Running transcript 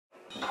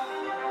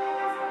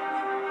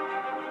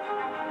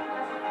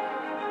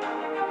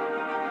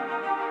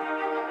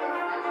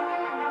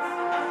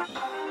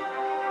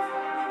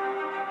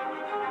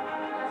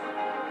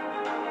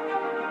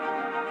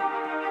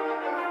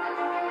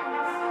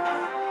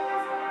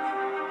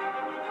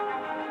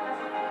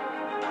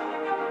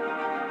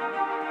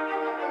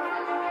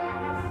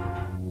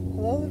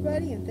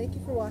everybody, and thank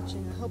you for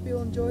watching. I hope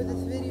you'll enjoy this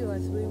video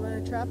as we run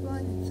a trap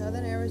line in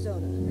southern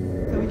Arizona.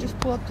 So we just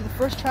pulled up to the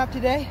first trap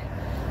today,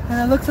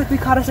 and it looks like we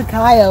caught us a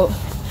coyote.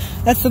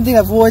 That's something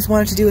I've always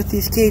wanted to do with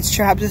these cage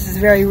traps. This is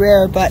very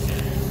rare, but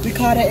we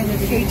caught it in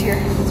this cage here.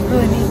 It's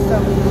really neat. So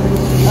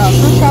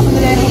first trap of the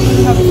day. Hopefully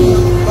we have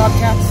some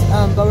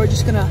bobcats, but we're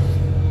just gonna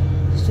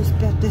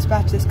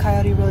dispatch this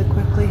coyote really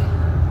quickly.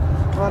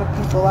 A lot of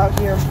people out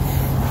here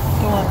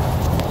going,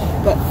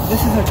 but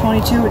this is our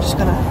 22. We're just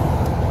gonna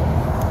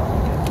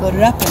load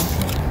it up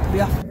and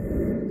be off.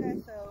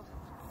 Okay, so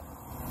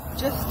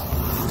just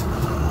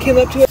came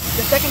up to the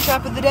second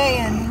trap of the day,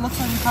 and it looks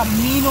like we caught a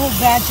mean old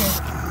badger.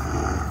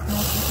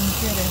 Nice looking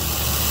critter.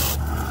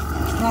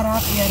 Not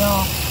happy at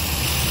all.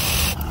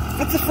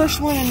 That's the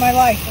first one in my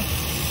life.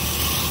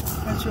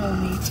 That's really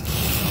neat.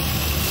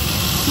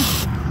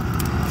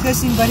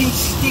 Fishing, but he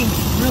stinks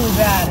really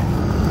bad.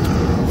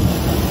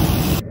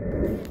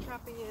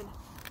 Trapping in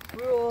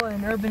rural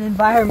and urban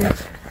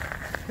environments.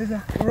 There's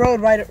a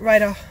road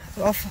right off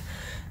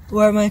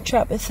where my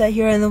trap is set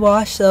here in the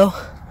wash, so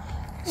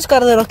just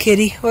got a little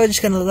kitty. We're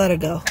just gonna let her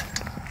go.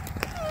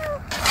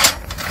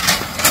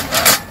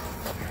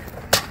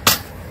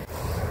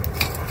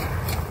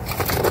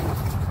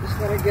 Just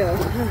let her go.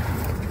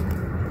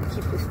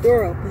 Keep this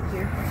door open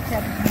here.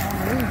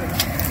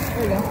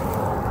 There we go.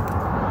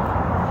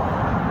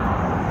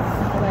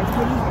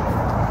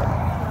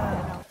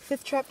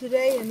 Fifth trap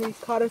today, and we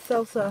caught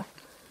ourselves a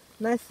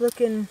nice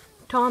looking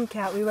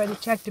tomcat. We already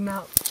checked him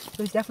out.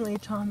 So he's definitely a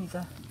tom. He's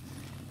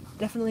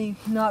definitely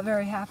not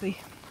very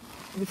happy.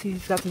 You can see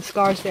he's got some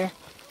scars there.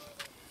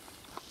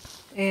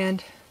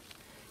 And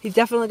he's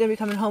definitely going to be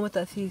coming home with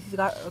us. He's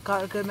got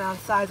a good amount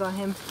of size on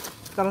him.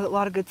 He's got a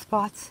lot of good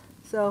spots.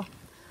 So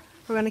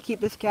we're going to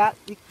keep this cat.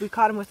 We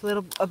caught him with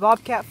a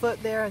bobcat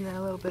foot there, and then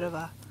a little bit of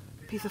a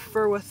piece of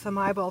fur with some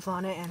eyeballs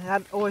on it, and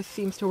that always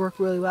seems to work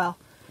really well.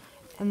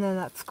 And then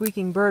that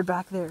squeaking bird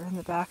back there in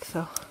the back.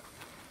 So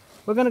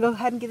we're going to go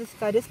ahead and get this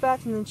guy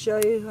dispatched and then show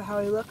you how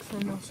he looks,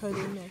 and I'll show you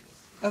the remake.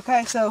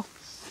 Okay, so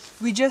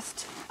we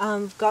just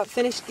got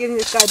finished getting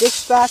this guy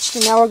dispatched,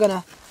 and now we're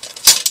going to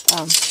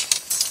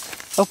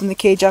open the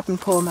cage up and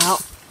pull him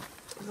out.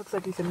 It looks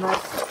like he's a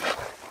nice,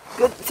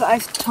 good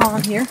sized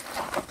tom here.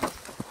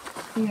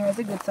 You know, it's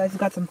a good size. He's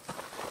got some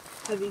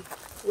heavy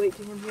weight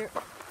to him here.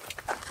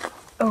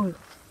 Oh,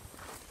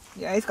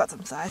 yeah, he's got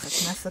some size.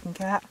 That's a nice looking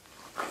cat.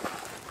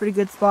 Pretty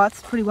good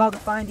spots, pretty well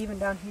defined even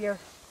down here.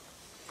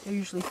 They're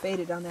usually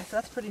faded down there, so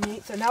that's pretty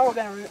neat. So now we're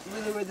going to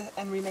relure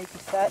and remake the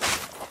set.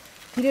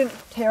 He didn't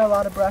tear a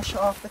lot of brush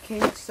off the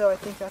cage, so I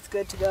think that's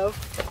good to go.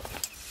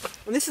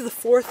 And this is the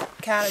fourth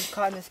cat I've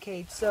caught in this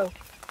cage, so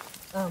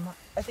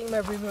I think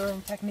my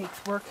reluring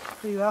techniques work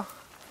pretty well.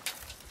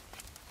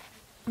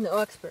 I'm no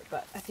expert,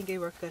 but I think they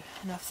work good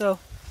enough. So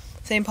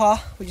same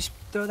paw, we just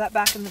throw that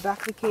back in the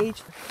back of the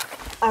cage.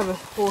 I have a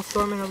whole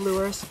assortment of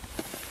lures,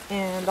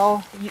 and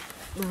I'll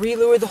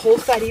relure the whole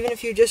set, even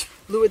if you just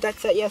lured that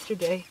set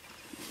yesterday.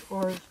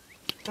 Or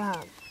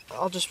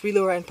I'll just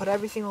relure and put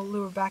every single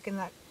lure back in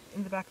the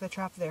back of the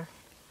trap there,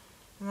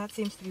 and that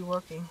seems to be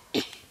working.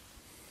 So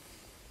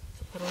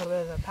put a little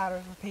bit of the powder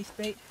or paste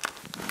bait,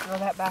 throw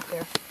that back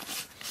there.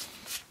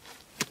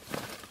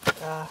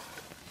 I'll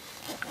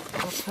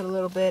put a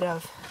little bit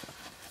of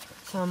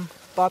some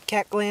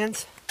bobcat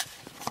glands,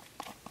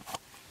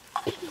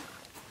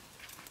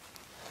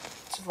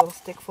 just a little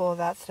stick full of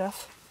that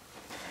stuff.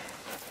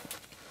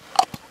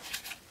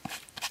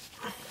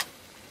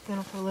 Then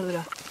I'll put a little bit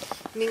of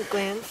mink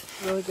glands,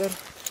 really good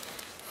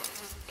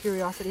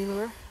curiosity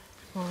lure,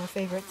 one of my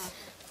favorites.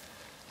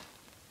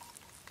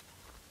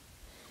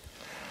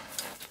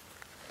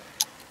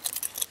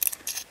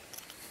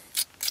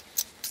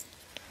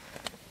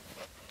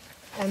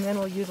 And then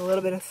we'll use a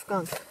little bit of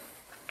skunk.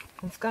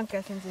 And skunk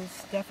essence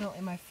is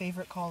definitely my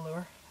favorite call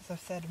lure, as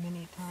I've said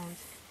many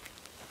times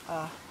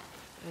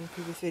in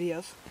previous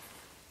videos.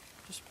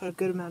 Just put a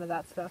good amount of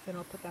that stuff, and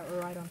I'll put that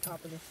right on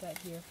top of the set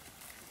here.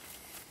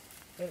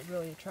 It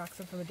really attracts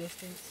them from a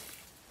distance,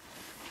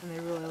 and they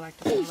really like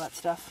to smell that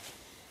stuff.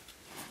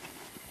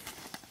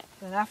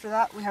 Then after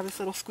that, we have this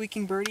little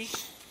squeaking birdie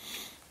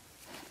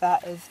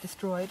that is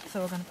destroyed, so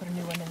we're going to put a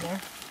new one in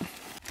there.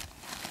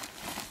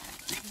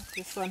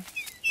 This one.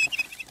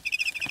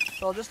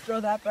 So I'll just throw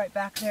that right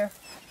back there,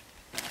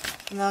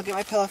 and then I'll get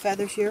my pillow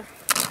feathers here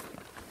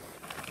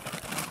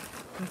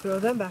and throw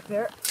them back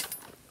there.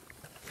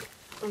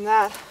 And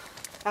that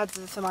adds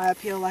some eye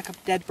appeal, like a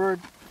dead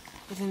bird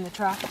within the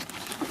trap.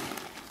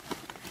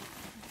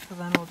 So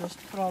then we'll just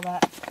put all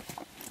that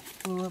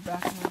lure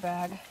back in the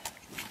bag.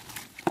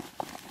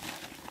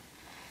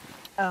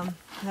 Then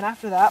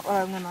after that, what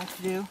I'm going to like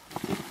to do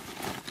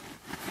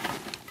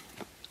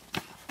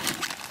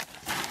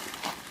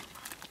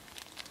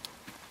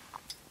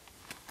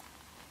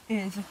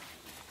is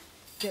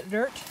get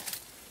dirt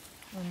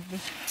and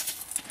just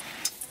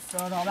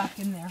throw it all back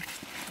in there.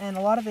 And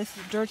a lot of this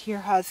dirt here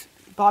has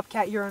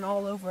bobcat urine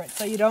all over it,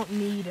 so you don't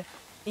need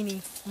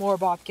any more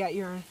bobcat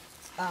urine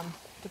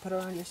to put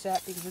around your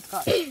set, because it's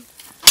got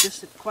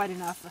just quite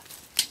enough.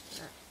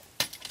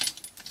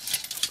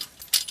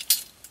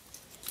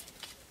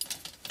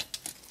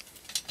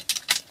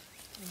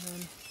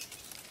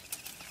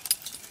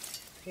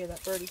 Hear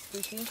that birdie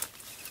squeaking.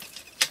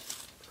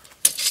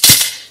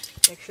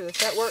 Make sure the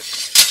set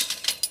works.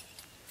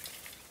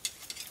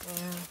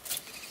 And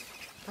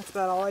that's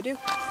about all I do.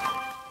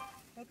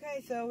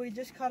 Okay, so we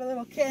just caught a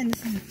little kitten.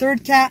 This is the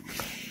third cat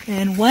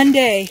in one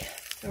day.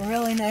 It's a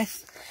really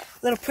nice,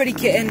 little pretty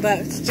kitten,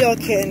 but still a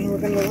kitten. We're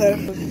going to let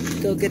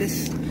him go get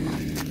us,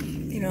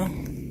 you know,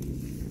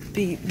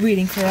 be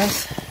breeding for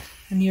us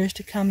in years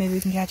to come. Maybe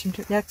we can catch him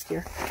next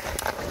year.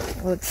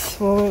 Well,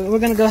 we're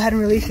going to go ahead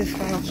and release this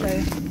guy. I'll show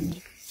you.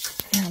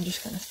 And I'm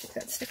just going to stick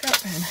that stick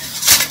up, and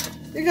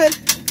you're good.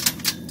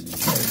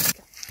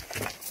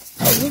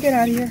 We'll get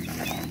out of here.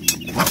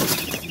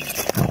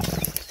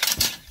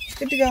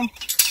 Good to go.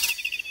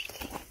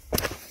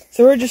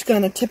 So we're just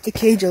going to tip the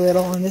cage a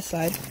little on this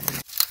side.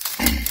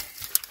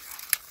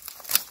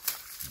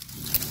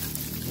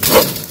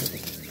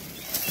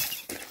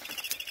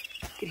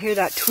 You can hear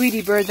that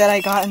Tweety bird that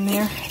I got in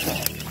there.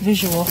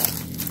 Visual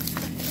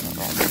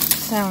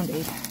sound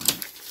aid.